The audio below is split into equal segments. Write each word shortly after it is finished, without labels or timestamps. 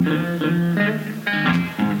Hey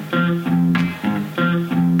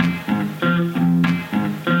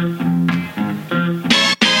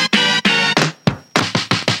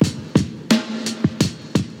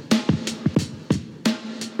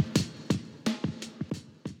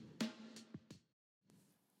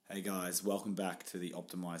guys, welcome back to the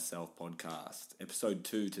Optimize Self podcast, episode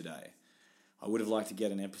 2 today. I would have liked to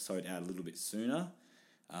get an episode out a little bit sooner.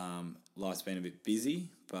 Life's been a bit busy,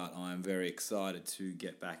 but I'm very excited to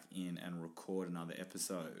get back in and record another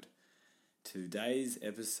episode. Today's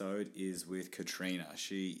episode is with Katrina.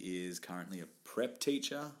 She is currently a prep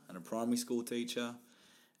teacher and a primary school teacher,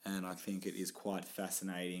 and I think it is quite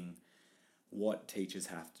fascinating what teachers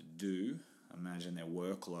have to do. Imagine their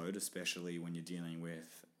workload, especially when you're dealing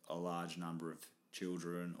with a large number of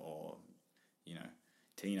children or,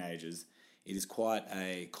 teenagers. It is quite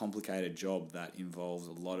a complicated job that involves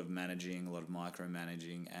a lot of managing, a lot of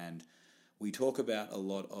micromanaging, and we talk about a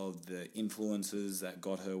lot of the influences that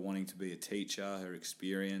got her wanting to be a teacher, her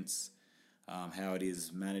experience, how it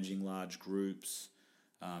is managing large groups.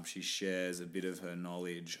 She shares a bit of her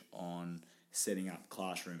knowledge on setting up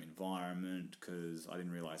classroom environment, because I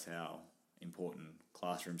didn't realise how important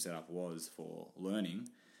classroom setup was for learning.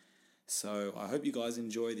 So I hope you guys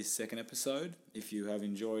enjoy this second episode. If you have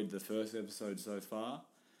enjoyed the first episode so far,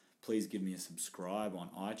 please give me a subscribe on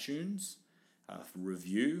iTunes,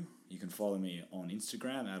 review. You can follow me on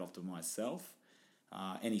Instagram at OptimizeSelf.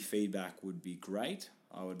 Any feedback would be great.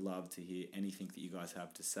 I would love to hear anything that you guys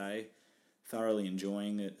have to say. Thoroughly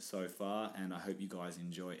enjoying it so far, and I hope you guys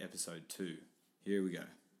enjoy episode 2. Here we go.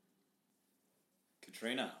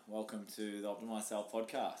 Katrina, welcome to the Optimize Self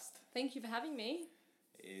podcast. Thank you for having me.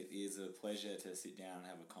 It is a pleasure to sit down and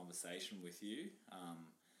have a conversation with you.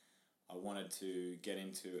 I wanted to get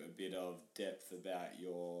into a bit of depth about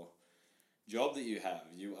your job that you have.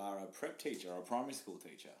 You are a prep teacher, or a primary school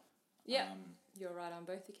teacher. Yeah, you're right on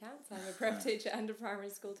both accounts. I'm a prep teacher and a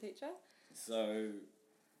primary school teacher. So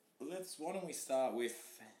why don't we start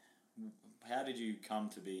with, how did you come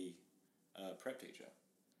to be a prep teacher?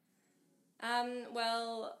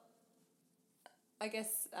 Well, I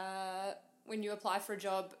guess when you apply for a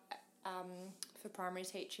job for primary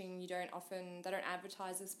teaching, they don't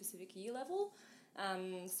advertise a specific year level.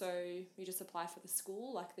 So you just apply for the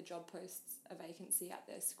school, like the job posts a vacancy at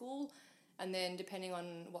their school, and then depending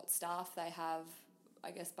on what staff they have, I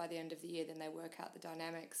guess by the end of the year, then they work out the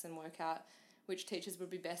dynamics and work out which teachers would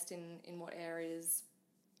be best in what areas.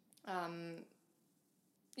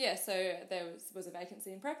 So there was a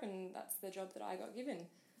vacancy in prep, and that's the job that I got given.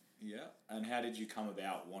 Yeah, and how did you come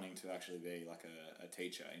about wanting to actually be like a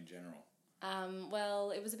teacher in general?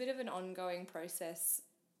 Well, it was a bit of an ongoing process.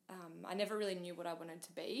 I never really knew what I wanted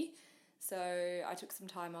to be, so I took some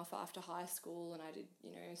time off after high school, and I did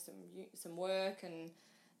some work, and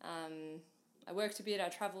I worked a bit. I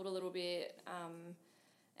travelled a little bit,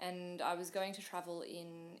 and I was going to travel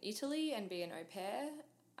in Italy and be an au pair.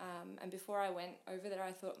 And before I went over there,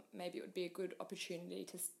 I thought maybe it would be a good opportunity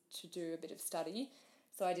to do a bit of study.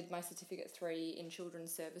 So I did my Certificate 3 in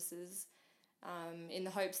Children's Services in the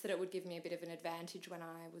hopes that it would give me a bit of an advantage when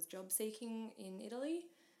I was job seeking in Italy.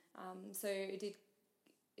 So it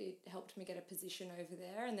helped me get a position over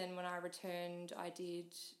there. And then when I returned, I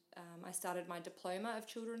started my Diploma of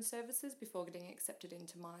Children's Services before getting accepted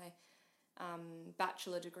into my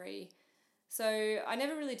bachelor degree. So I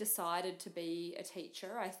never really decided to be a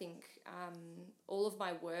teacher. I think all of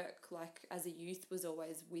my work, like as a youth, was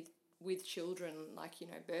always with children, like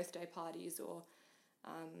birthday parties or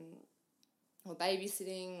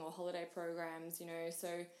babysitting or holiday programs.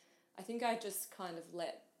 So I think I just kind of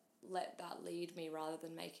let that lead me rather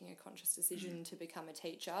than making a conscious decision to become a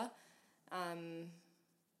teacher.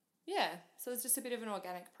 So it's just a bit of an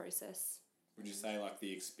organic process. Would you say like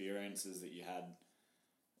the experiences that you had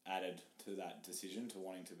added to that decision to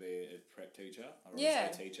wanting to be a prep teacher or a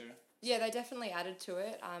teacher? Yeah, they definitely added to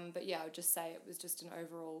it. I would just say it was just an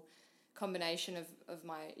overall combination of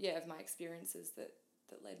my experiences that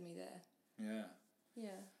led me there. Yeah.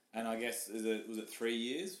 Yeah. And I guess was it 3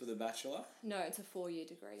 years for the bachelor? No, it's a 4-year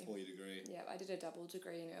degree. 4-year degree. Yeah, I did a double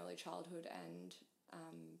degree in early childhood and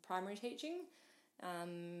primary teaching.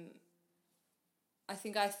 I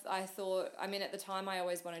think I thought, at the time I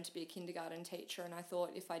always wanted to be a kindergarten teacher, and I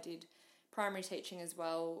thought if I did primary teaching as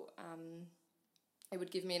well, it would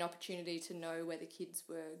give me an opportunity to know where the kids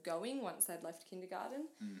were going once they'd left kindergarten.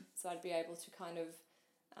 So I'd be able to kind of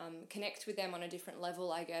connect with them on a different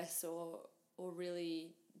level, I guess, or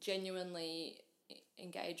really genuinely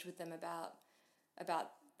engage with them about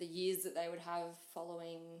the years that they would have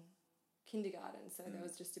following kindergarten. So there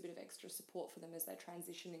was just a bit of extra support for them as they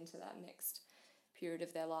transition into that next period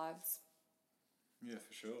of their lives. Yeah,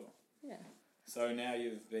 for sure. Yeah. So now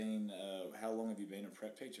you've been, how long have you been a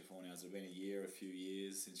prep teacher for now? Has it been a year, a few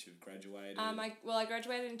years since you've graduated? I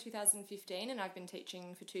graduated in 2015 and I've been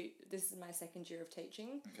teaching this is my second year of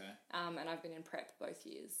teaching. Okay. And I've been in prep both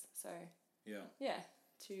years. So, yeah,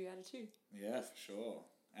 2 out of 2. Yeah, for sure.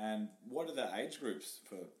 And what are the age groups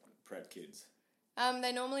for prep kids?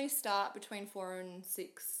 They normally start between 4 and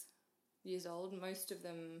 6 years old. Most of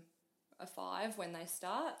them are 5 when they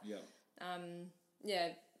start. Yeah.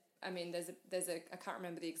 I mean, there's a I can't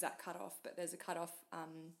remember the exact cutoff, but there's a cutoff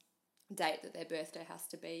date that their birthday has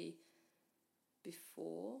to be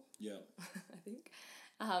before. Yeah. I think,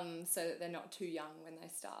 so that they're not too young when they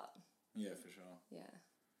start. Yeah, for sure. Yeah.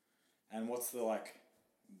 And what's the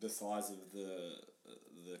size of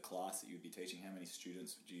the class that you'd be teaching? How many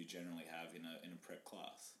students do you generally have in a prep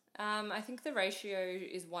class? I think the ratio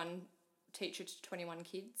is 1 teacher to 21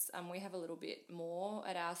 kids. We have a little bit more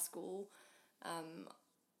at our school.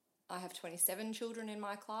 I have 27 children in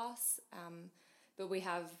my class, but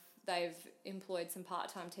they've employed some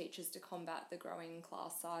part-time teachers to combat the growing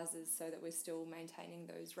class sizes so that we're still maintaining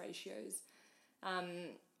those ratios.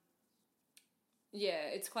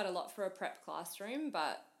 It's quite a lot for a prep classroom,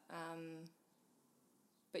 but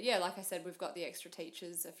yeah, like I said, we've got the extra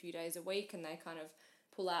teachers a few days a week and they kind of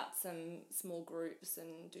pull out some small groups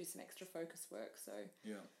and do some extra focus work, so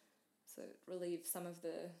relieve some of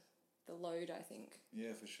the load, I think.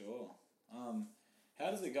 Yeah, for sure.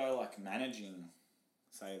 How does it go, like, managing,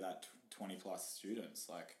 say, that 20 plus students?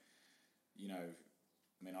 Like, I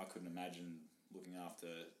mean, I couldn't imagine looking after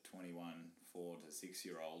 21 4 to 6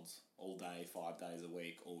 year olds all day, 5 days a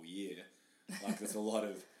week, all year. Like, it's a lot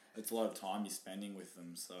of time you're spending with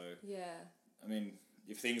them. So yeah, I mean,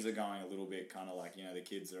 if things are going a little bit kind of like, the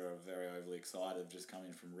kids are very overly excited just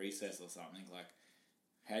coming from recess or something, like,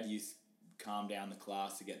 how do you calm down the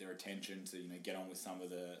class to get their attention to, get on with some of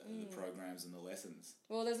the programs and the lessons?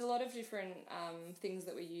 Well, there's a lot of different things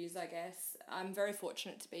that we use, I guess. I'm very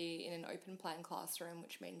fortunate to be in an open plan classroom,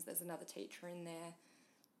 which means there's another teacher in there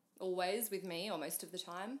always with me, or most of the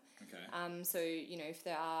time. Okay. So, if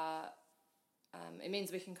there are... it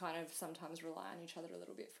means we can kind of sometimes rely on each other a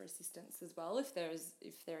little bit for assistance as well, if there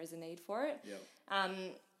is a need for it. Yep.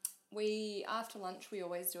 After lunch, we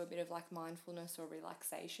always do a bit of like mindfulness or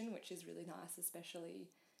relaxation, which is really nice, especially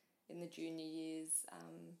in the junior years.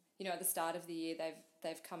 At the start of the year,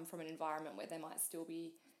 they've come from an environment where they might still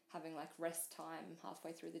be having like rest time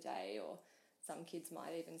halfway through the day, or some kids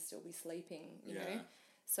might even still be sleeping, you know.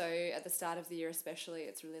 So at the start of the year especially,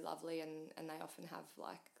 it's really lovely, and they often have,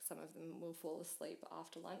 like, some of them will fall asleep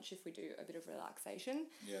after lunch if we do a bit of relaxation.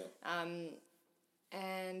 Yeah.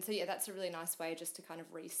 And so, that's a really nice way just to kind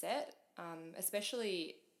of reset,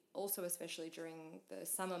 especially during the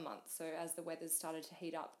summer months. So as the weather's started to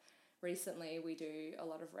heat up recently, we do a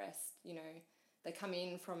lot of rest. They come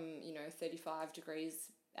in from, 35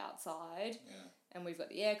 degrees outside, and we've got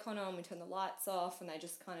the aircon on, we turn the lights off, and they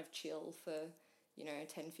just kind of chill for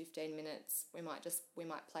 10-15 minutes. We might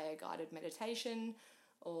play a guided meditation,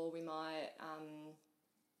 or we might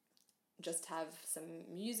just have some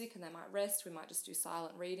music and they might rest. We might just do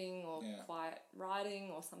silent reading or quiet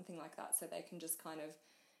writing or something like that, so they can just kind of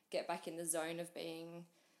get back in the zone of being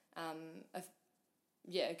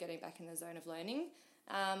getting back in the zone of learning.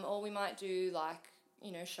 Or we might do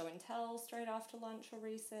show and tell straight after lunch or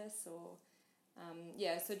recess, or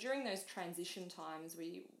so during those transition times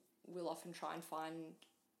we'll often try and find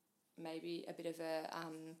maybe a bit of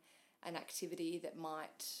an activity that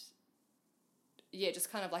might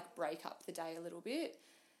just kind of like break up the day a little bit.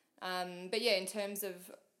 But in terms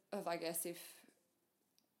of I guess if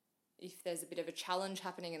there's a bit of a challenge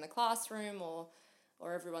happening in the classroom, or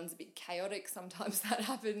everyone's a bit chaotic, sometimes that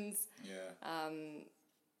happens.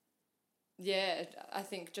 I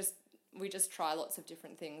think we just try lots of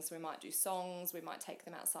different things. We might do songs, we might take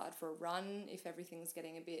them outside for a run if everything's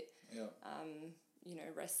getting a bit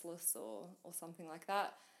restless or something like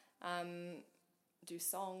that. Do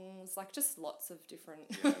songs, like just lots of different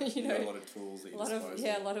a lot of tools that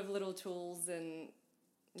a lot of little tools. And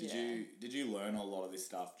did you learn a lot of this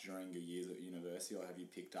stuff during your years at university, or have you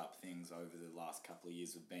picked up things over the last couple of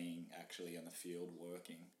years of being actually in the field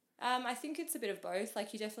working? I think it's a bit of both.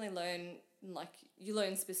 Like, you definitely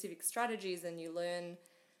learn specific strategies, and you learn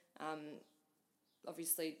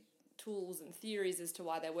obviously tools and theories as to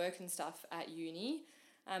why they work and stuff at uni.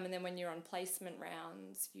 And then when you're on placement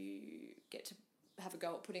rounds, you get to have a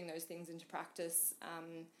go at putting those things into practice,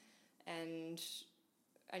 and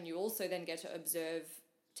you also then get to observe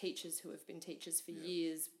teachers who have been teachers for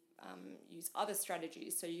years use other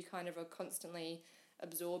strategies. So you kind of are constantly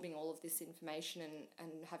absorbing all of this information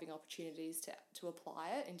and having opportunities to apply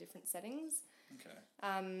it in different settings. Okay.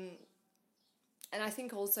 And I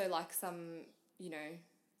think also like some,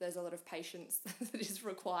 there's a lot of patience that is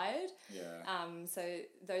required. Yeah. So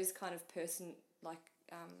those kind of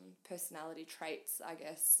personality traits, I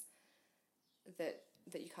guess, that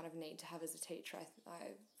you kind of need to have as a teacher.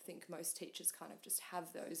 I think most teachers kind of just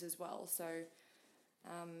have those as well. So,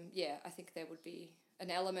 I think there would be an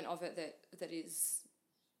element of it that is,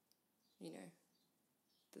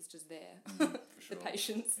 that's just there. For sure. The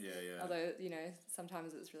patience. Yeah. Although,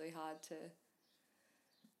 sometimes it's really hard to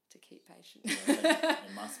keep patient. Yeah,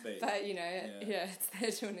 it must be. But, it's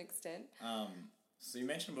there to an extent. So you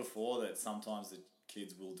mentioned before that sometimes the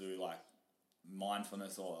kids will do like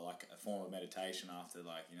mindfulness or like a form of meditation after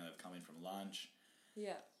they've come in from lunch.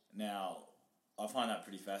 Yeah. Now, I find that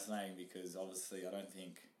pretty fascinating because obviously I don't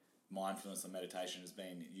think mindfulness or meditation has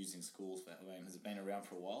been used in schools has it been around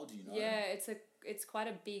for a while? Do you know? Yeah, it's quite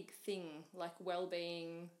a big thing, like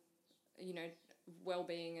well-being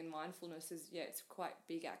and mindfulness is, it's quite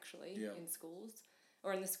big actually in schools.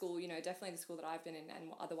 Or in the school, definitely the school that I've been in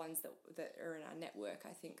and other ones that are in our network,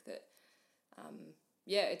 I think that,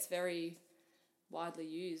 it's very widely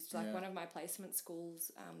used. Like one of my placement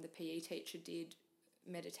schools, the PE teacher did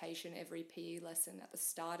meditation every PE lesson at the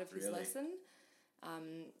start of his lesson.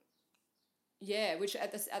 Which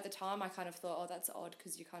at the time I kind of thought, oh, that's odd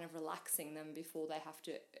because you're kind of relaxing them before they have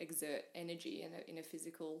to exert energy in a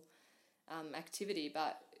physical activity.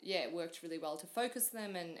 But it worked really well to focus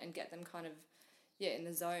them and get them kind of in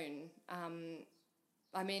the zone.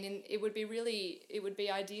 It would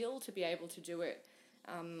be ideal to be able to do it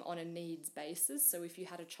on a needs basis. So if you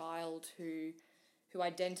had a child who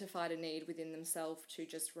identified a need within themselves to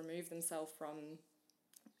just remove themselves from,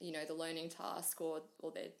 the learning task or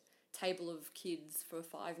their table of kids for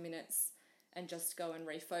 5 minutes and just go and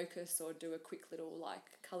refocus or do a quick little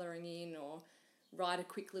colouring in or write a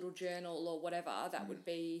quick little journal or whatever, that would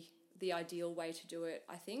be the ideal way to do it,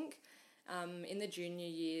 I think. In the junior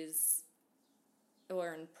years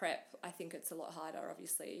or in prep, I think it's a lot harder,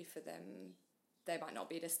 obviously, for them. They might not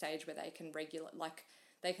be at a stage where they can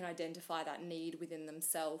they can identify that need within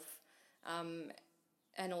themselves.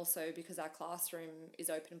 And also because our classroom is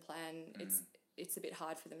open plan, it's a bit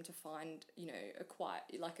hard for them to find, a quiet,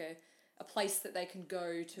 a place that they can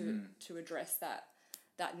go to address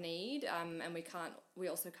that need. And we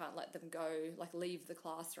also can't let them go, leave the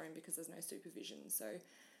classroom because there's no supervision. So,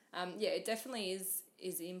 it definitely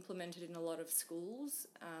is implemented in a lot of schools.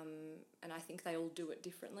 And I think they all do it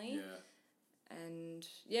differently. Yeah. And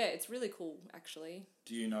it's really cool, actually.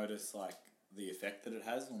 Do you notice the effect that it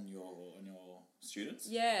has on your students?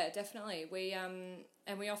 Yeah, definitely. We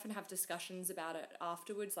often have discussions about it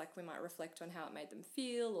afterwards. We might reflect on how it made them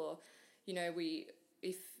feel, or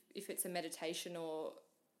if it's a meditation, or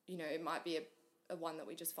it might be a one that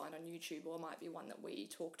we just find on YouTube, or it might be one that we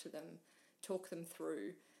talk them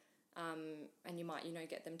through, and you might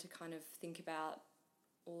get them to kind of think about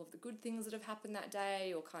all of the good things that have happened that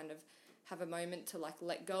day, or kind of have a moment to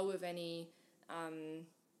let go of any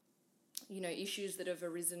issues that have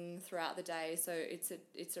arisen throughout the day. So it's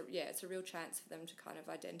a real chance for them to kind of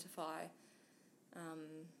identify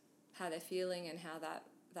how they're feeling and how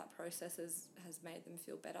that process has made them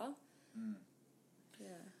feel better.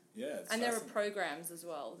 Yeah, and there are programs as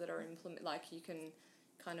well that are you can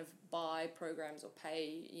kind of buy programs or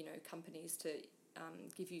pay companies to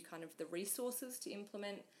give you kind of the resources to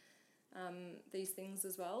implement these things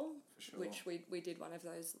as well. For sure. Which we did one of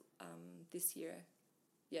those this year.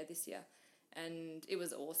 This year. And it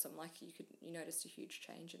was awesome. You noticed a huge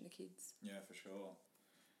change in the kids. Yeah, for sure.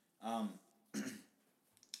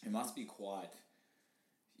 It must be quite,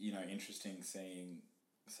 interesting seeing,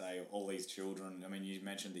 say, all these children. I mean, you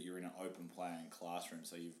mentioned that you're in an open plan classroom,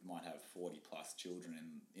 so you might have 40 plus children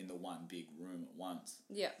in the one big room at once.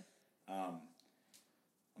 Yeah.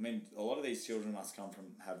 A lot of these children must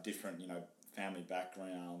have different, family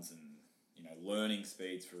backgrounds and, learning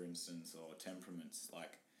speeds, for instance, or temperaments.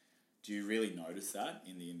 Do you really notice that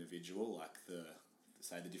in the individual, the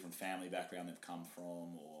different family background they've come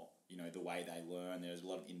from, or, the way they learn? There's a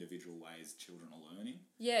lot of individual ways children are learning.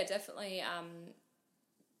 Yeah, definitely.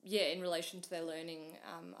 In relation to their learning,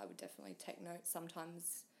 I would definitely take note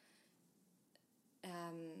sometimes.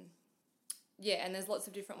 And there's lots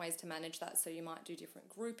of different ways to manage that. So you might do different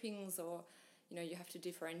groupings, or, you have to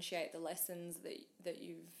differentiate the lessons that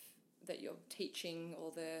you're teaching,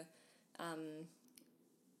 or the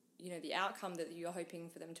the outcome that you're hoping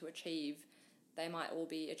for them to achieve. They might all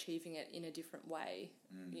be achieving it in a different way,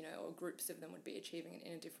 or groups of them would be achieving it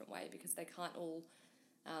in a different way, because they can't all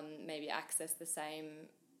maybe access the same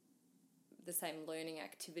learning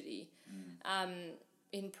activity.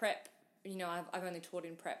 In prep, you know, I've only taught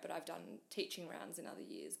in prep, but I've done teaching rounds in other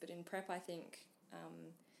years. But in prep, I think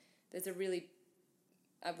there's a really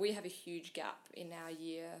we have a huge gap in our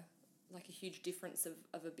year, like a huge difference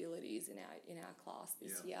of abilities in our class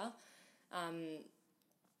this year.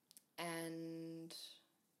 And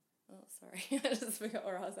sorry, I just forgot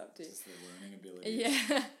where I was up to. Just their learning abilities.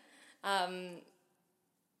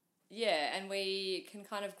 Yeah, and we can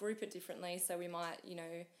kind of group it differently. So we might,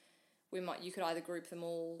 you could either group them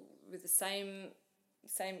all with the same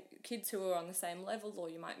kids who are on the same level, or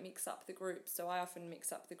you might mix up the groups. So I often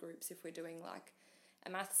mix up the groups if we're doing like a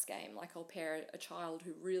maths game. Like I'll pair a child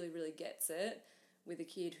who really, really gets it with a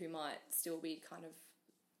kid who might still be kind of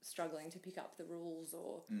struggling to pick up the rules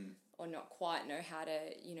or not quite know how to,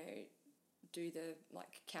 do the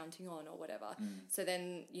like counting on or whatever. So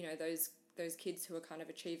then, those kids who are kind of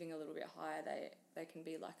achieving a little bit higher, they can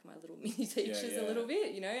be like my little mini teachers a little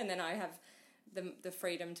bit, and then I have the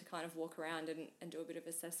freedom to kind of walk around and do a bit of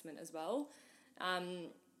assessment as well.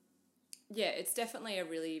 It's definitely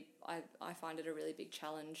I find it a really big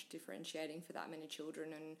challenge differentiating for that many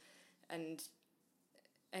children and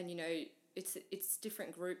it's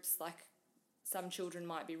different groups. Like some children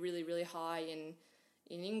might be really, really high in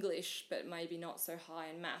English, but maybe not so high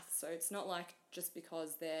in maths. So it's not like just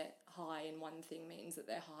because they're high in one thing means that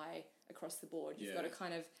they're high across the board. You've got to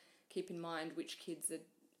kind of keep in mind which kids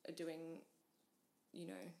are doing,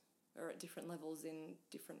 are at different levels in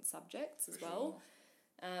different subjects as well.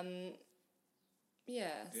 Sure.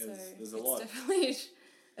 So there's a it's lot. Definitely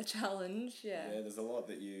a challenge. Yeah, there's a lot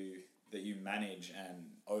that you manage and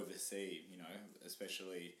oversee,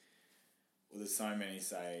 especially there's so many,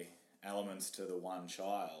 say, elements to the one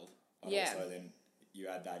child, but also then you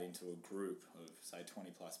add that into a group of, say,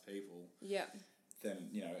 20 plus people. Yeah. Then,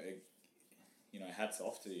 hats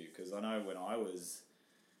off to you, because I know when I was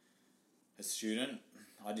a student,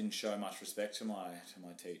 I didn't show much respect to my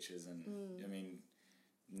teachers, and I mean,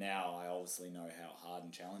 now I obviously know how hard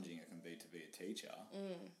and challenging it can be to be a teacher.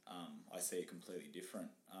 I see it completely different.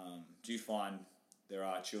 Do you find there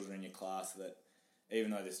are children in your class that,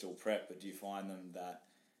 even though they're still prep, but do you find them that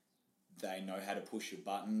they know how to push your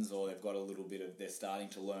buttons, or they've got a little bit of, they're starting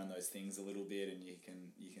to learn those things a little bit, and you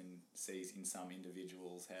can see in some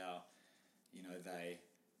individuals how, they,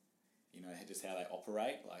 just how they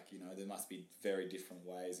operate. Like, there must be very different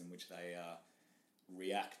ways in which they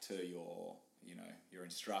react to your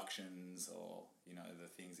instructions or, the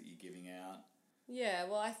things that you're giving out. Yeah,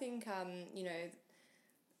 well, I think,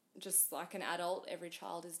 just like an adult, every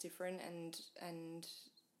child is different and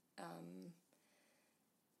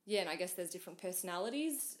I guess there's different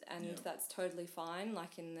personalities, and that's totally fine.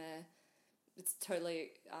 Like it's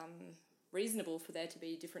totally reasonable for there to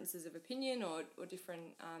be differences of opinion or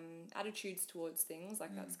different attitudes towards things.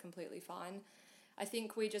 Like that's completely fine. I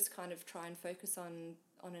think we just kind of try and focus on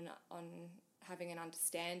having an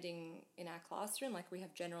understanding in our classroom. Like we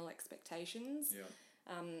have general expectations,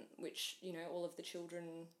 which all of the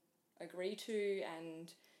children agree to,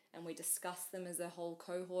 and we discuss them as a whole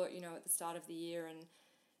cohort. At the start of the year, and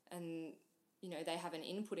they have an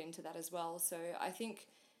input into that as well. So I think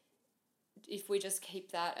if we just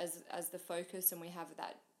keep that as the focus, and we have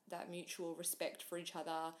that mutual respect for each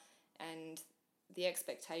other, and the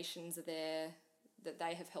expectations are there that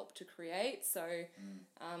they have helped to create. So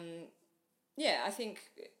I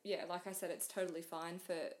think like I said, it's totally fine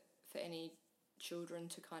for any children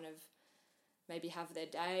to kind of maybe have their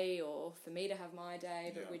day, or for me to have my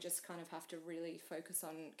day, but we just kind of have to really focus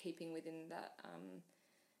on keeping within that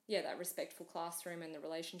that respectful classroom and the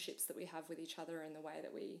relationships that we have with each other and the way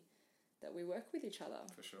that we work with each other.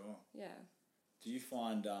 For sure. Yeah. Do you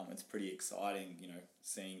find it's pretty exciting,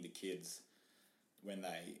 seeing the kids when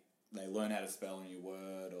they learn how to spell a new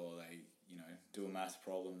word, or they, do a maths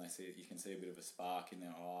problem, you can see a bit of a spark in their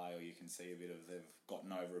eye, or you can see they've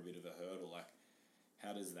gotten over a bit of a hurdle. Like,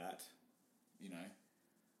 how does that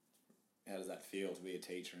feel to be a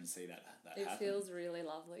teacher and see that happen? It feels really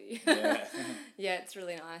lovely. Yeah. Yeah, it's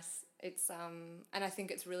really nice. It's and I think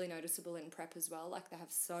it's really noticeable in prep as well. Like they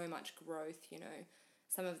have so much growth,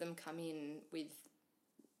 Some of them come in with,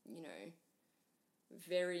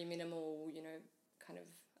 very minimal, kind of,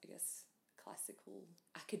 I guess, classical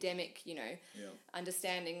academic,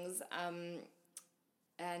 understandings.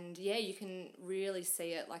 And you can really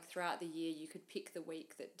see it like throughout the year. You could pick the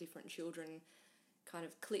week that different children kind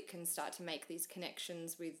of click and start to make these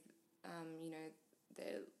connections with,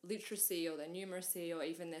 their literacy or their numeracy, or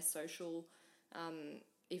even their social,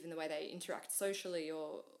 even the way they interact socially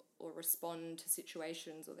or respond to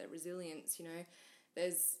situations, or their resilience,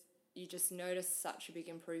 you just notice such a big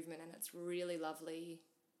improvement, and it's really lovely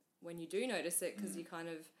when you do notice it, because you kind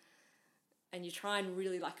of, and you try and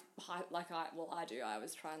really like hype, I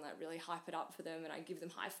always try and like really hype it up for them, and I give them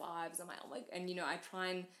high fives. I'm like, oh my, and I try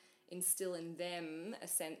and instill in them a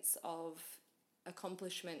sense of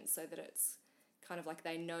accomplishment, so that it's kind of like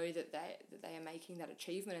they know that they are making that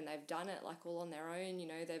achievement, and they've done it like all on their own.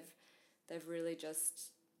 They've really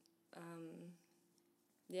just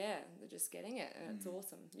they're just getting it, and it's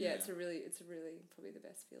awesome. It's a really probably the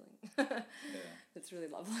best feeling. It's really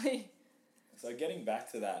lovely. So getting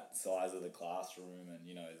back to that size of the classroom and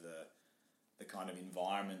the kind of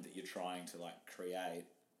environment that you're trying to like create,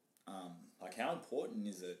 like how important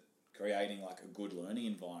is it creating like a good learning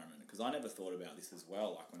environment? Because I never thought about this as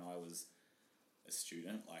well. Like when I was a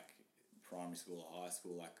student, like primary school or high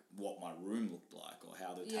school, like what my room looked like or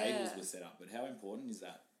how the tables were set up. But how important is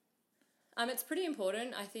that? It's pretty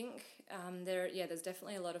important. I think there's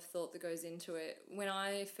definitely a lot of thought that goes into it. When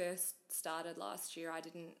I first started last year, I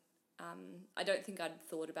don't think I'd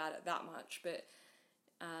thought about it that much, but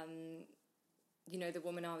the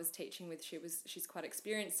woman I was teaching with, she's quite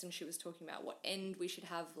experienced, and she was talking about what end we should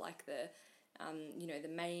have, like the the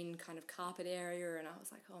main kind of carpet area, and I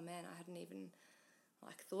was like, oh man, I hadn't even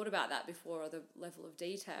like thought about that before, or the level of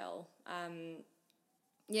detail.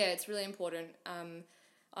 It's really important.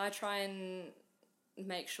 I try and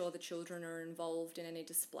make sure the children are involved in any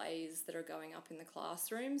displays that are going up in the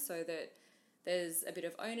classroom, so that there's a bit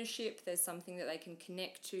of ownership, there's something that they can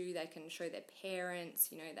connect to, they can show their parents,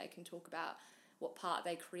 they can talk about what part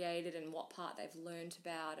they created and what part they've learned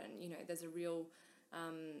about, and, there's a real,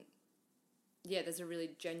 there's a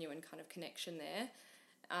really genuine kind of connection there.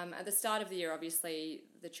 At the start of the year, obviously,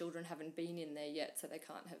 the children haven't been in there yet, so they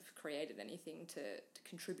can't have created anything to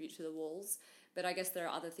contribute to the walls. But I guess there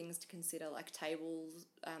are other things to consider, like tables,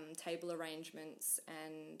 table arrangements,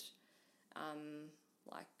 and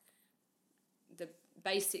like the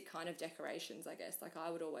basic kind of decorations, I guess. Like I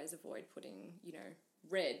would always avoid putting,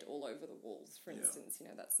 red all over the walls, for instance.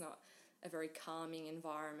 That's not a very calming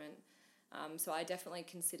environment. So I definitely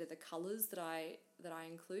consider the colours that I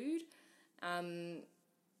include.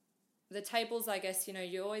 The tables, I guess,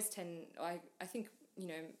 you always tend, I think,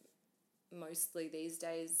 mostly these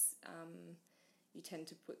days, you tend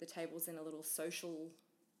to put the tables in a little social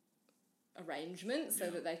arrangement so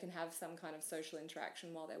that they can have some kind of social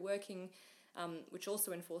interaction while they're working, which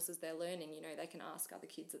also enforces their learning. They can ask other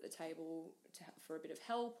kids at the table for a bit of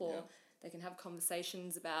help, or they can have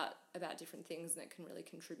conversations about different things, and it can really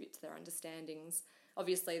contribute to their understandings.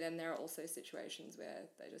 Obviously, then there are also situations where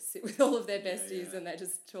they just sit with all of their besties and they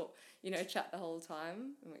just talk, chat the whole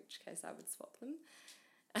time, in which case I would swap them.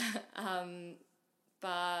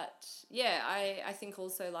 But I think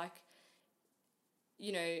also, like,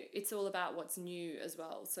 it's all about what's new as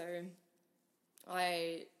well. So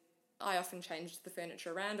I often change the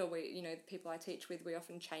furniture around, or the people I teach with, we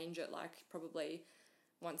often change it, like probably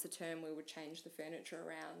once a term we would change the furniture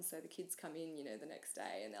around, so the kids come in, the next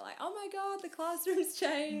day, and they're like, oh my God, the classroom's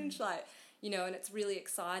changed, like, and it's really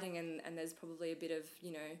exciting, and there's probably a bit of,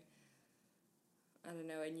 I don't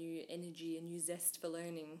know, a new energy, a new zest for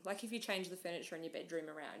learning. Like if you change the furniture in your bedroom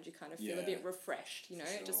around, you kind of feel a bit refreshed,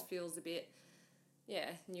 It just feels a bit,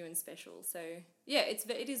 new and special. So,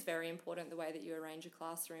 it is very important the way that you arrange a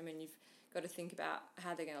classroom, and you've got to think about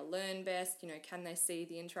how they're going to learn best. Can they see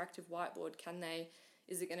the interactive whiteboard?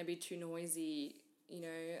 Is it going to be too noisy?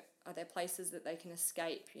 Are there places that they can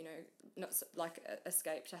escape, not like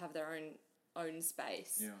escape to have their own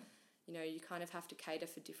space? Yeah. You kind of have to cater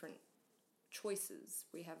for different choices.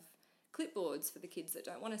 We have clipboards for the kids that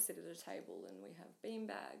don't want to sit at a table, and we have bean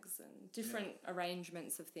bags and different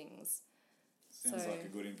arrangements of things. Sounds like a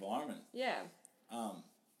good environment. Yeah.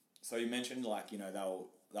 So you mentioned, like,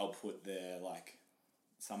 they'll put their, like,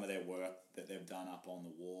 some of their work that they've done up on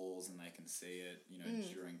the walls, and they can see it,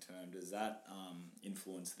 during term. Does that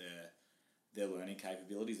influence their learning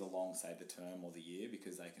capabilities along, say, the term or the year,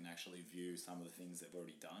 because they can actually view some of the things they've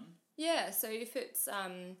already done? Yeah, so if it's,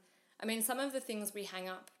 some of the things we hang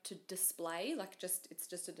up to display, like it's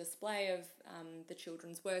just a display of the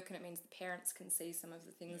children's work, and it means the parents can see some of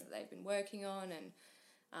the things that they've been working on, and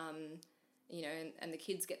and the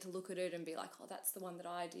kids get to look at it and be like, oh, that's the one that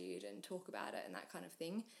I did, and talk about it and that kind of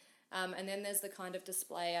thing. And then there's the kind of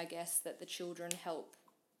display, I guess, that the children help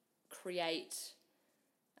create,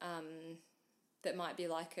 that might be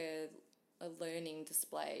like a learning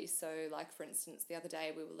display. So, like, for instance, the other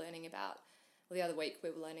week we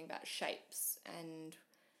were learning about shapes, and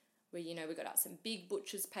we got out some big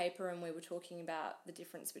butcher's paper, and we were talking about the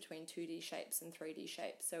difference between 2D shapes and 3D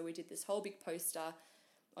shapes. So we did this whole big poster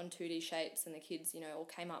on 2D shapes, and the kids, all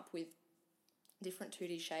came up with different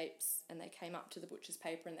 2D shapes, and they came up to the butcher's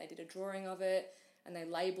paper and they did a drawing of it and they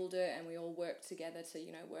labelled it, and we all worked together to,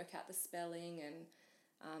 work out the spelling, and,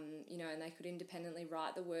 and they could independently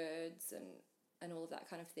write the words and all of that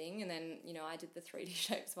kind of thing. And then, I did the 3D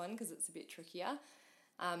shapes one because it's a bit trickier.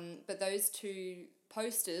 But those two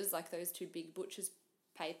posters, like those two big butcher's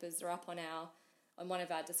papers, are up on one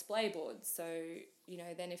of our display boards. So,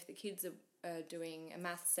 then if the kids are doing a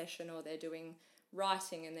math session or they're doing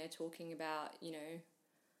writing and they're talking about,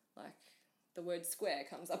 like the word square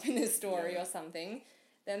comes up in their story or something,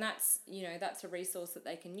 then that's a resource that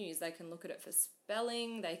they can use. They can look at it for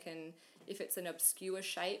spelling. They can, if it's an obscure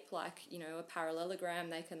shape like, a parallelogram,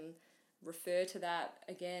 they can refer to that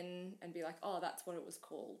again and be like, oh, that's what it was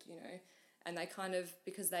called, And they kind of,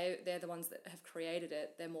 because they're the ones that have created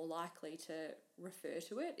it, they're more likely to refer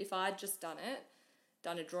to it. If I'd just done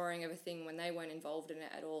a drawing of a thing when they weren't involved in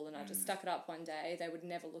it at all, and I just stuck it up one day, they would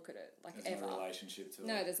never look at it, there's ever. No relationship to it.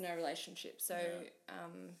 No, there's no relationship. So,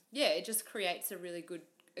 it just creates a really good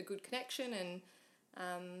connection, and,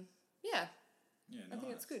 nice. I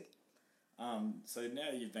think it's good. So now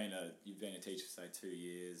you've been a teacher for, say, 2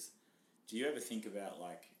 years, do you ever think about,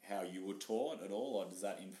 like, how you were taught at all, or does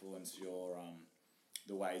that influence your,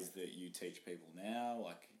 the ways that you teach people now?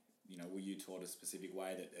 Like, were you taught a specific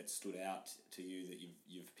way that stood out to you that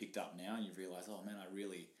you've picked up now and you've realised, oh man, I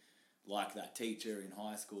really like that teacher in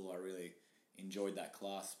high school, I really enjoyed that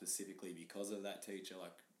class specifically because of that teacher?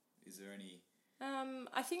 Like, is there any...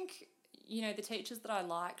 I think, the teachers that I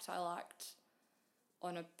liked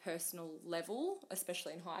on a personal level,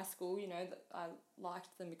 especially in high school, that I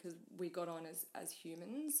liked them because we got on as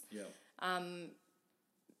humans. Yeah.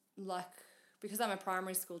 Because I'm a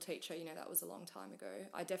primary school teacher, that was a long time ago.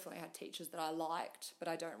 I definitely had teachers that I liked, but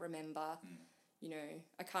I don't remember,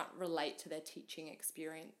 I can't relate to their teaching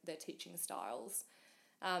experience, their teaching styles.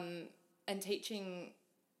 And teaching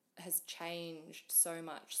has changed so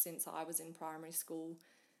much since I was in primary school,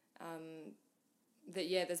 that,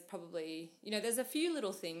 there's probably, there's a few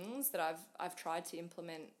little things that I've tried to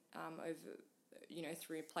implement over,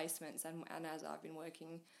 through placements and as I've been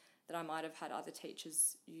working, that I might have had other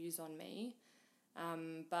teachers use on me.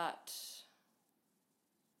 But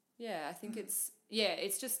I think it's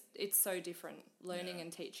so different. Learning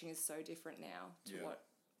and teaching is so different now to what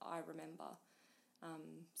I remember.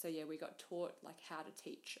 We got taught like how to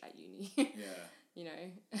teach at uni.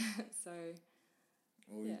 So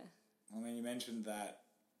I mean, you mentioned that,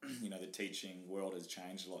 the teaching world has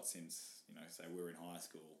changed a lot since, say we were in high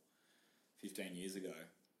school 15 years ago.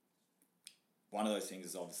 One of those things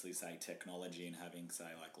is obviously, say, technology and having, say,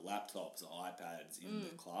 like laptops or iPads in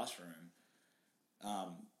the classroom.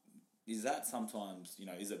 Is that sometimes,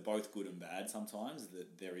 is it both good and bad sometimes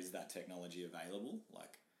that there is that technology available?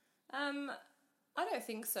 Like, I don't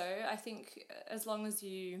think so. I think as long as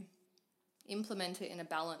you implement it in a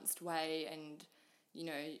balanced way, and,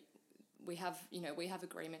 we have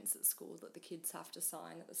agreements at school that the kids have to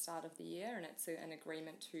sign at the start of the year, and it's an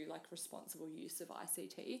agreement to like responsible use of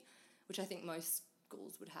ICT, which I think most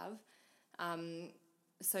schools would have. There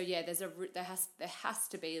has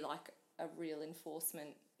to be like a real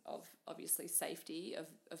enforcement of obviously safety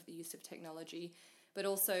of the use of technology, but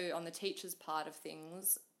also on the teacher's part of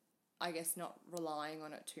things, I guess not relying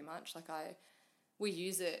on it too much. Like we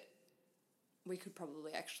use it, we could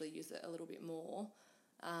probably actually use it a little bit more.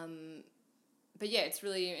 But it's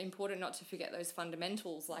really important not to forget those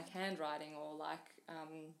fundamentals like handwriting or like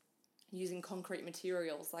using concrete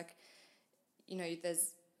materials. Like,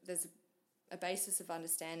 there's a basis of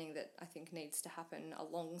understanding that I think needs to happen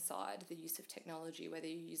alongside the use of technology, whether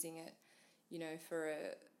you're using it, for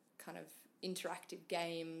a kind of interactive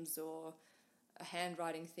games or a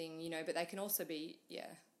handwriting thing, but they can also be,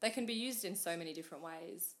 they can be used in so many different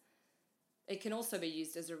ways. It can also be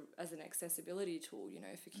used as an accessibility tool,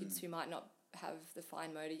 for kids who might not have the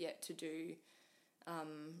fine motor yet to do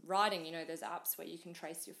writing. There's apps where you can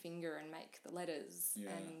trace your finger and make the letters,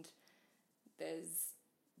 and there's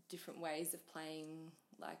different ways of playing,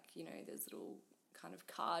 like, there's little kind of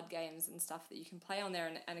card games and stuff that you can play on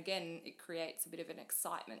there, and again, it creates a bit of an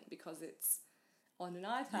excitement because it's on an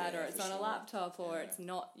iPad or it's on a laptop or it's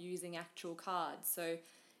not using actual cards. So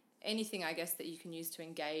anything, I guess, that you can use to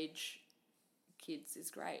engage kids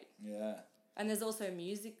is great. Yeah. And there's also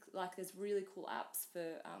music, like there's really cool apps for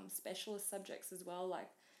specialist subjects as well. Like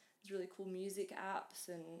there's really cool music apps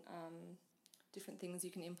and different things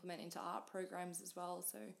you can implement into art programs as well.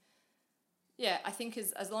 So I think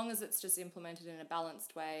as long as it's just implemented in a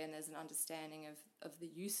balanced way and there's an understanding of the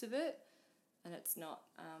use of it and it's not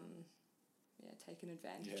taken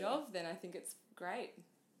advantage of, then I think it's great.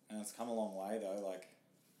 And it's come a long way though. Like,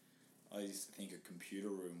 I used to think a computer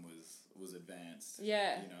room was advanced.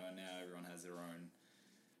 Yeah. You know, and now everyone has their own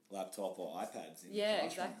laptop or iPads in the Yeah,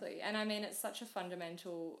 classroom. exactly. And I mean, it's such a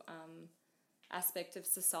fundamental aspect of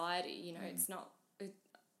society. You know, it's not.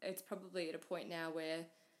 It's probably at a point now where,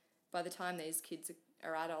 by the time these kids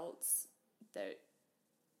are adults, they,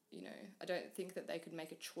 you know, I don't think that they could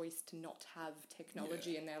make a choice to not have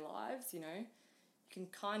technology in their lives. You know, you can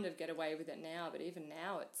kind of get away with it now, but even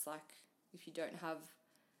now, it's like if you don't have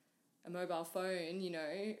a mobile phone, you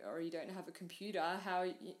know, or you don't have a computer,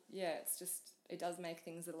 it's just, it does make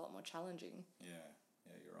things a lot more challenging. Yeah,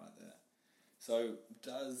 you're right there. So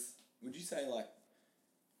would you say, like,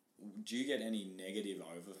 do you get any negative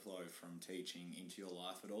overflow from teaching into your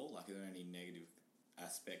life at all? Like, are there any negative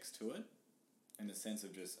aspects to it? In the sense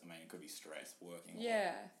of just, I mean, it could be stress, working.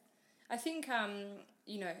 Yeah. I think,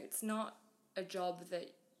 you know, it's not a job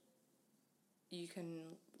that you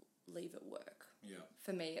can leave at work. Yeah.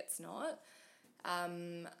 For me, it's not.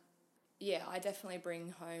 I definitely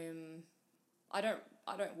bring home. I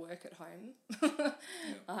don't work at home.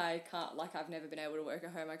 I can't, like, I've never been able to work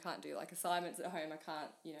at home. I can't do like assignments at home. I can't,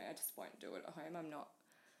 you know, I just won't do it at home.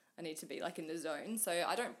 I need to be like in the zone. So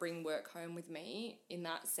I don't bring work home with me in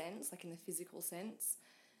that sense, like in the physical sense.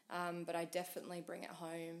 But I definitely bring it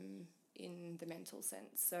home in the mental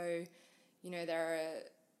sense. So, you know,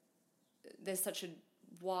 there's such a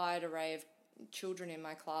wide array of children in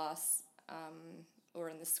my class, or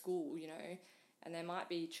in the school, you know, and there might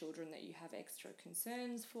be children that you have extra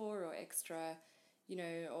concerns for, or extra, you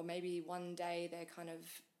know, or maybe one day they're kind of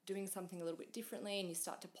doing something a little bit differently and you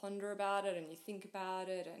start to ponder about it and you think about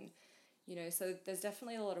it, and, you know, so there's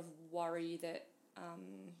definitely a lot of worry that,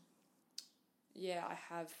 I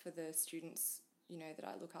have for the students, you know, that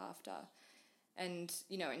I look after. And,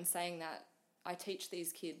 you know, in saying that, I teach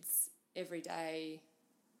these kids every day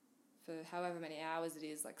for however many hours it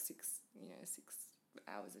is, like 6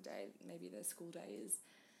 hours a day, maybe their school day is.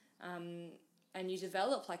 And you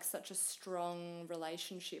develop like such a strong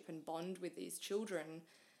relationship and bond with these children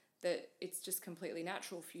that it's just completely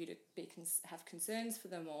natural for you to have concerns for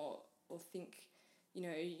them, or think, you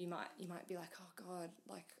know, you might be like, oh God,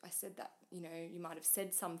 like I said that, you know, you might have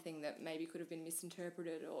said something that maybe could have been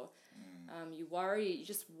misinterpreted, or you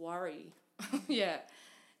just worry. Yeah.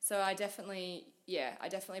 So I definitely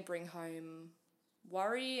bring home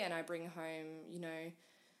worry, and I bring home, you know,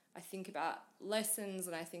 I think about lessons,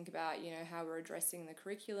 and I think about, you know, how we're addressing the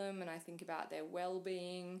curriculum, and I think about their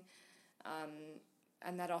well-being,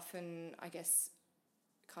 and that often, I guess,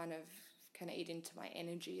 kind of can eat into my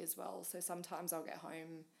energy as well. So sometimes I'll get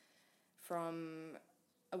home from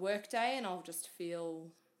a work day and I'll just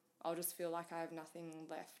feel like I have nothing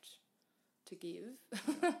left to give,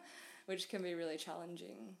 which can be really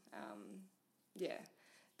challenging.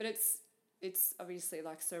 But it's obviously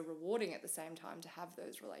like so rewarding at the same time to have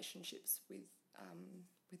those relationships with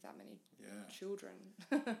that many children.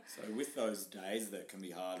 So with those days that can be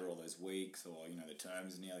harder, or those weeks, or, you know, the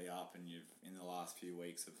term's nearly up and you've in the last few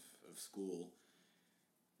weeks of school,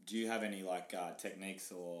 do you have any like techniques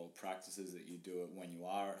or practices that you do it when you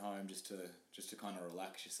are at home, just to kind of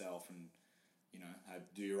relax yourself and, you know,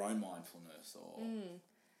 do your own mindfulness? Or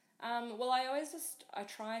Well, I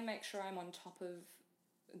try and make sure I'm on top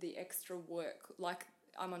of the extra work, like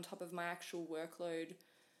I'm on top of my actual workload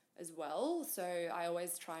as well. So I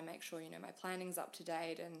always try and make sure, you know, my planning's up to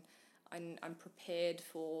date and I'm prepared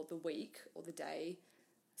for the week or the day.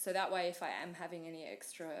 So that way, if I am having any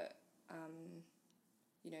extra,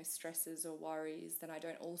 you know, stresses or worries, then I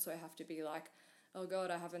don't also have to be like, oh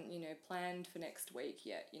God, I haven't, you know, planned for next week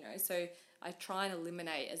yet, you know. So I try and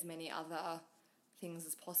eliminate as many other things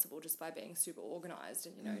as possible just by being super organised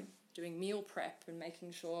and, you know, doing meal prep and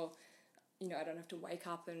making sure, you know, I don't have to wake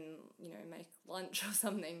up and, you know, make lunch or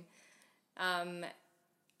something. And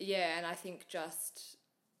I think just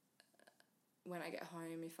when I get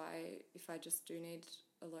home, if I just do need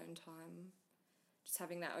alone time, just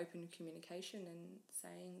having that open communication and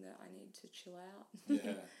saying that I need to chill out.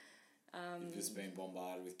 You've just been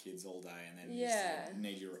bombarded with kids all day, and then you just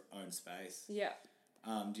need your own space. Yeah.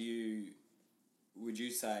 Would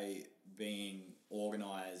you say being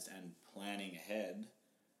organised and planning ahead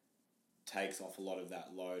takes off a lot of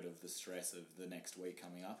that load of the stress of the next week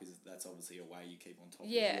coming up? That's obviously a way you keep on top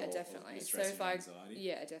of your definitely. stress and anxiety.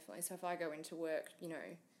 Yeah, definitely. So if I go into work, you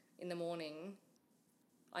know, in the morning,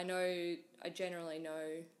 I generally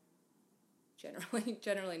know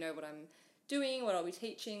what I'm doing, what I'll be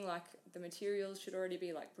teaching, like the materials should already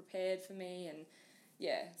be like prepared for me, and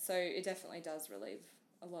so it definitely does relieve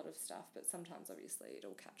a lot of stuff, but sometimes obviously it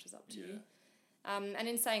all catches up to you. And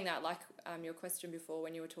in saying that, like your question before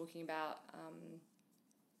when you were talking about,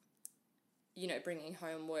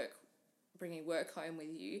 bringing work home with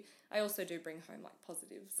you, I also do bring home like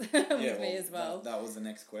positives with me as well. That was the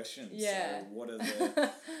next question. Yeah. So what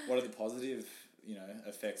are the positive,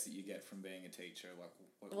 effects that you get from being a teacher? Like,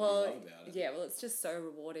 what do you love about it? Yeah, well, it's just so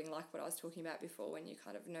rewarding, like what I was talking about before, when you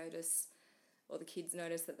kind of notice, or the kids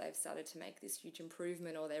notice that they've started to make this huge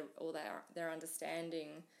improvement, or they're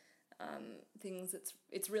understanding things.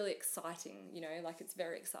 It's really exciting, like it's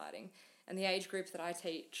very exciting. And the age group that I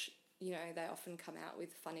teach, they often come out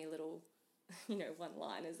with funny little,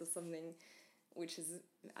 one-liners or something, which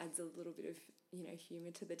adds a little bit of,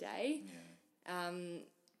 humour to the day.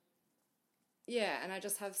 Yeah. And I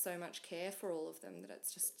just have so much care for all of them that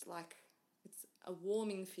it's just like, it's a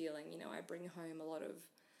warming feeling. I bring home a lot of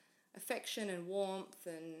affection and warmth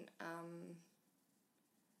and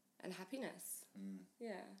happiness.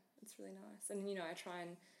 Yeah, it's really nice. And I try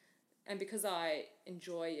and because I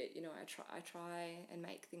enjoy it, I try and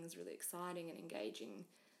make things really exciting and engaging.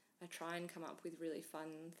 I try and come up with really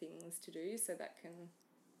fun things to do, so that can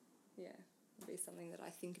be something that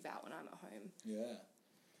I think about when I'm at home. Yeah.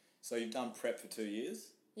 So you've done prep for 2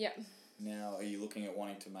 years? Yeah. Now, are you looking at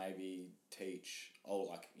wanting to maybe teach,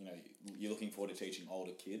 you're looking forward to teaching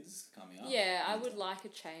older kids coming up? Yeah, I would like a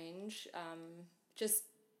change, just,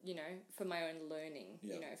 for my own learning,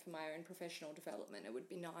 for my own professional development. It would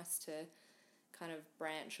be nice to kind of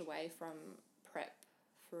branch away from prep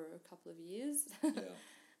for a couple of years.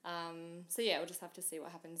 Yeah. We'll just have to see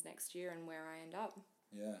what happens next year and where I end up.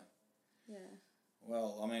 Yeah. Yeah.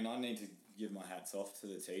 Well, I mean, I need to give my hats off to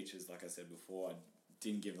the teachers. Like I said before, I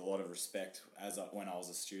didn't give a lot of respect when I was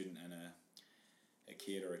a student and a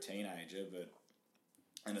kid or a teenager, but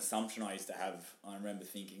an assumption I used to have, I remember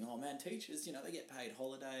thinking, oh man, teachers, they get paid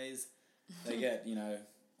holidays, they get,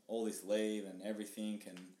 all this leave and everything,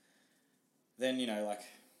 and then,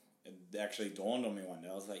 it actually dawned on me one day.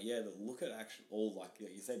 I was like, yeah, but look at like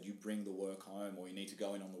you said, you bring the work home, or you need to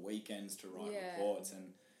go in on the weekends to write reports,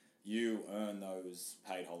 and you earn those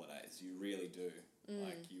paid holidays. You really do.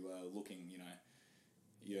 Like, you are looking,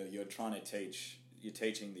 you're trying to teach, you're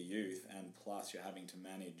teaching the youth, and plus you're having to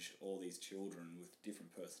manage all these children with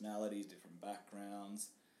different personalities, different backgrounds,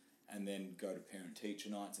 and then go to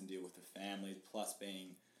parent-teacher nights and deal with the families, plus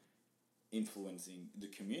influencing the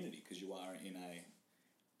community, because you are in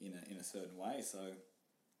a certain way. So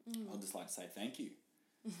I'd just like to say thank you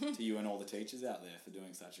to you and all the teachers out there for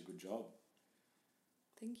doing such a good job.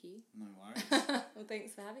 Thank you. No worries. Well,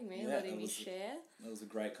 thanks for having me and letting me share. That was a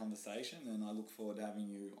great conversation, and I look forward to having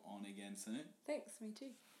you on again soon. Thanks, me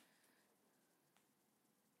too.